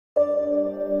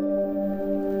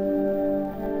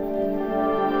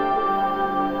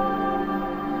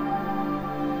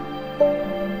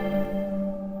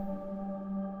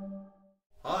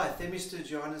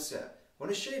Johannes here. I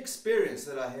want to share experience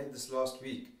that I had this last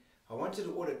week. I wanted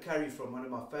to order curry from one of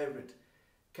my favourite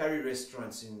curry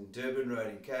restaurants in Durban Road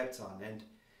in Cape Town, and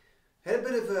had a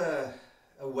bit of a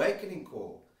awakening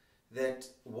call that,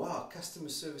 wow, customer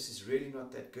service is really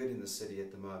not that good in the city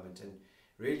at the moment, and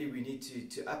really we need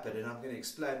to up it, and I'm going to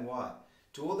explain why.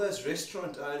 To all those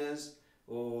restaurant owners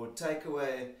or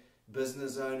takeaway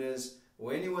business owners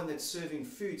or anyone that's serving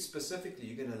food specifically,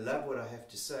 you're going to love what I have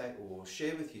to say or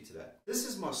share with you today. This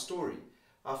is my story.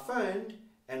 I phoned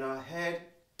and I had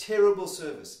terrible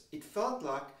service. It felt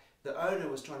like the owner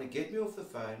was trying to get me off the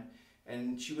phone,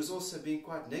 and she was also being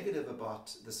quite negative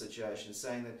about the situation,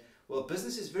 saying that, well,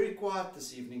 business is very quiet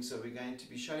this evening, so we're going to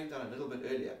be shutting down a little bit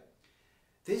earlier.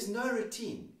 There's no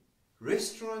routine.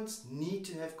 Restaurants need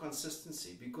to have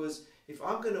consistency, because if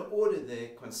I'm going to order there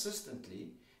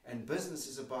consistently, and business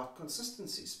is about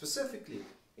consistency, specifically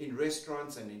in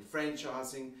restaurants and in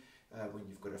franchising, when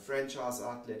you've got a franchise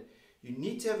outlet, you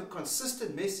need to have a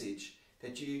consistent message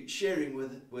that you're sharing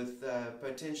with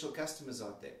potential customers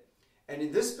out there. And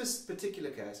in this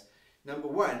particular case, number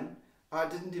one, I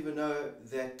didn't even know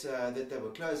that they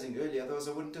were closing early, otherwise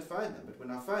I wouldn't have phoned them. But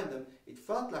when I phoned them, it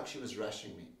felt like she was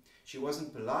rushing me. She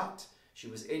wasn't polite. She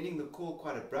was ending the call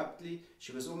quite abruptly.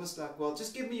 She was almost like, well,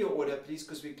 just give me your order, please,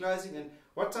 because we're closing, and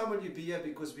what time will you be here,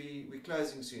 because we're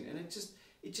closing soon. And it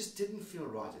just didn't feel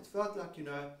right. It felt like, you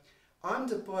know, I'm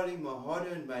departing my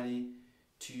hard-earned money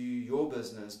to your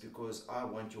business because I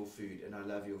want your food and I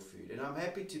love your food, and I'm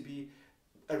happy to be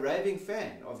a raving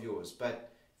fan of yours,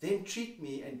 but then treat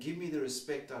me and give me the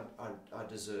respect I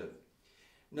deserve.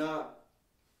 Now,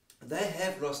 they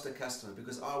have lost a customer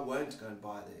because I won't go and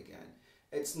buy there again.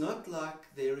 It's not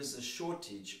like there is a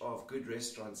shortage of good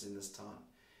restaurants in this town,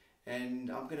 and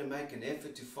I'm going to make an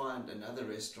effort to find another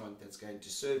restaurant that's going to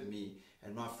serve me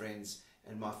and my friends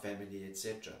and my family,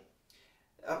 etc.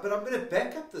 But I'm going to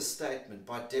back up this statement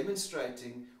by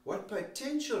demonstrating what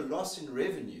potential loss in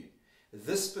revenue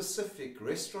this specific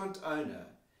restaurant owner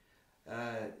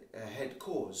had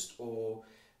caused, or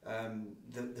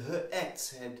her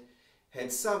acts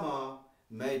had somehow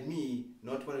made me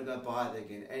not want to go buy it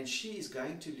again, and she is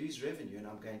going to lose revenue, and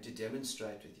I'm going to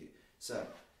demonstrate with you. So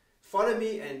follow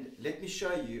me and let me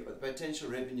show you the potential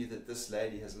revenue that this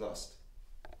lady has lost.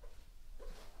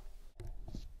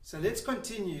 So let's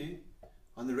continue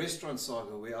on the restaurant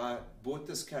saga where I bought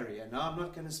this curry, and now I'm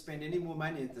not going to spend any more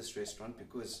money at this restaurant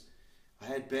because I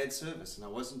had bad service and I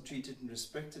wasn't treated and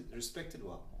respected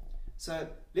well. So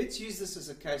let's use this as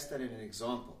a case study and an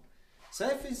example.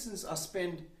 Say, for instance, I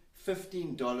spend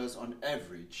 $15 on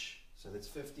average, so that's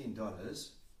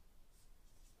 $15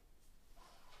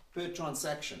 per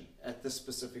transaction at this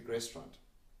specific restaurant.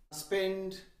 I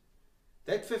spend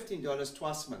that $15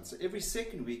 twice a month. So every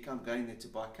second week I'm going there to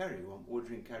buy curry, or I'm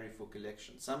ordering curry for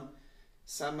collection. Some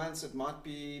months it might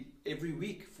be every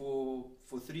week for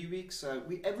 3 weeks. So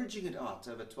we're averaging it out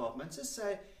over 12 months. Let's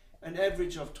say an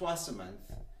average of twice a month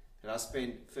that I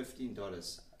spend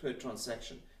 $15 per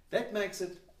transaction. That makes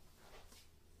it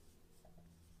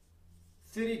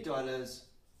 $30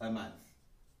 a month.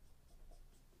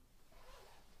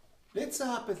 Let's say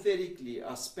hypothetically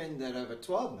I spend that over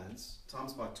 12 months,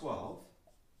 times by 12,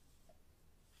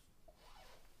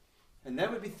 and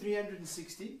that would be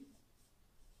 $360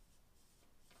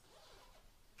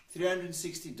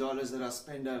 that I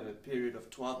spend over a period of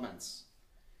 12 months.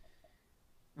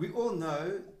 We all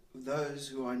know those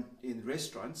who are in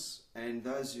restaurants and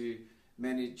those who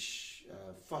manage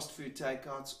fast food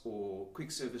takeouts or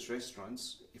quick service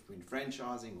restaurants, if we're in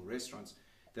franchising or restaurants,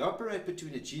 they operate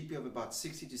between a GP of about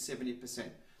 60 to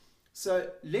 70%. So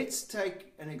let's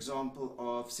take an example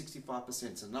of 65%,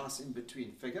 it's a nice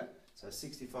in-between figure. So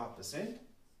 65%.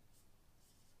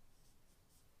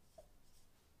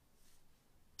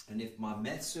 And if my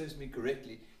math serves me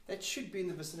correctly, that should be in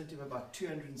the vicinity of about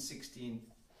 $216.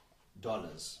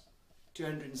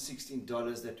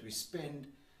 $216 that we spend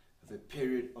over a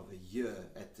period of a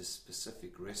year at this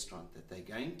specific restaurant that they're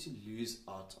going to lose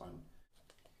out on.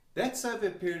 That's over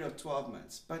a period of 12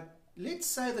 months. But let's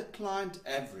say the client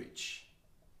average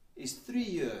is 3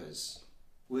 years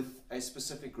with a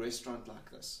specific restaurant like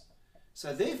this.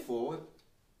 So therefore,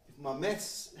 if my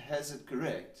maths has it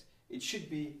correct, it should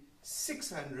be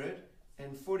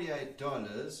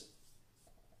 $648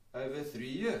 over 3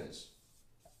 years.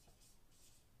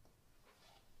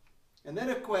 And that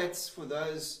equates, for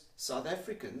those South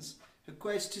Africans,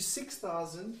 equates to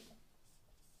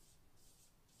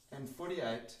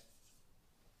 6,048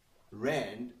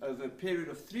 Rand over a period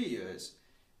of 3 years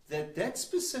that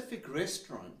specific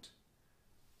restaurant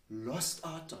lost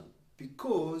out on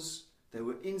because they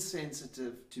were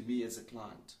insensitive to me as a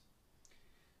client.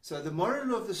 So the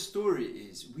moral of the story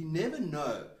is we never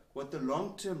know what the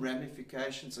long-term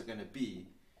ramifications are going to be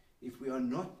if we are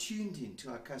not tuned into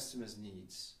our customers'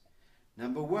 needs.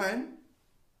 Number one,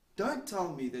 don't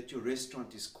tell me that your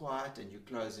restaurant is quiet and you're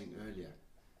closing earlier.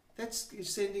 That's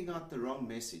sending out the wrong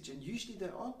message, and usually they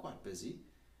are quite busy,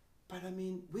 but I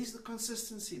mean, where's the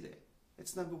consistency there?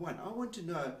 That's number one. I want to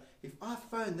know if I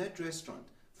phone that restaurant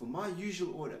for my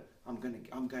usual order, I'm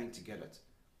going to get it.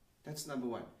 That's number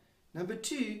one. Number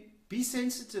two, be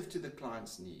sensitive to the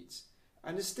client's needs.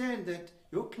 Understand that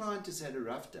your client has had a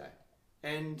rough day,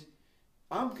 and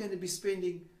I'm going to be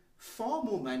spending far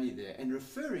more money there and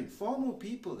referring far more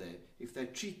people there if they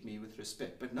treat me with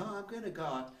respect. But now I'm going to go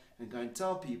out and go and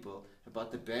tell people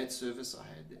about the bad service I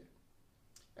had there.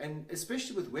 And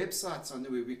especially with websites on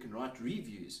there where we can write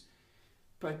reviews,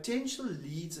 potential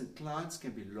leads and clients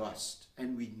can be lost,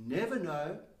 and we never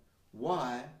know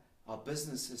why our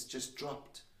business has just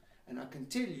dropped. And I can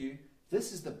tell you,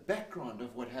 this is the background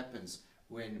of what happens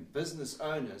when business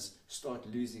owners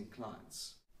start losing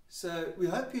clients. So we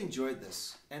hope you enjoyed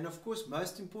this, and of course,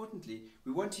 most importantly,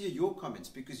 we want to hear your comments,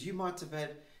 because you might have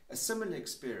had a similar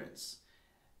experience,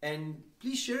 and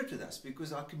please share it with us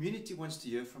because our community wants to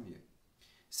hear from you.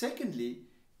 Secondly,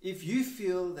 if you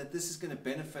feel that this is going to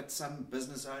benefit some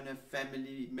business owner,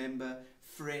 family member,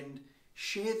 friend,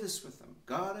 share this with them.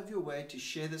 Go out of your way to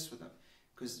share this with them,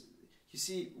 because you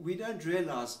see, we don't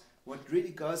realize what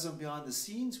really goes on behind the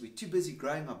scenes. We're too busy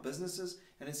growing our businesses,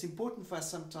 and it's important for us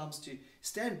sometimes to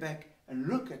stand back and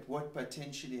look at what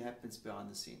potentially happens behind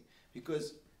the scene,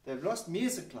 because they've lost me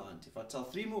as a client. If I tell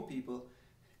 3 more people,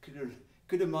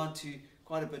 could amount to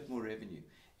quite a bit more revenue.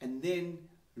 And then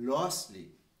lastly,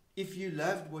 if you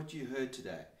loved what you heard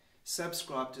today,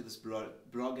 subscribe to this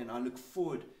blog, and I look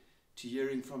forward to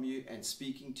hearing from you and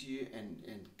speaking to you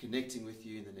and connecting with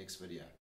you in the next video.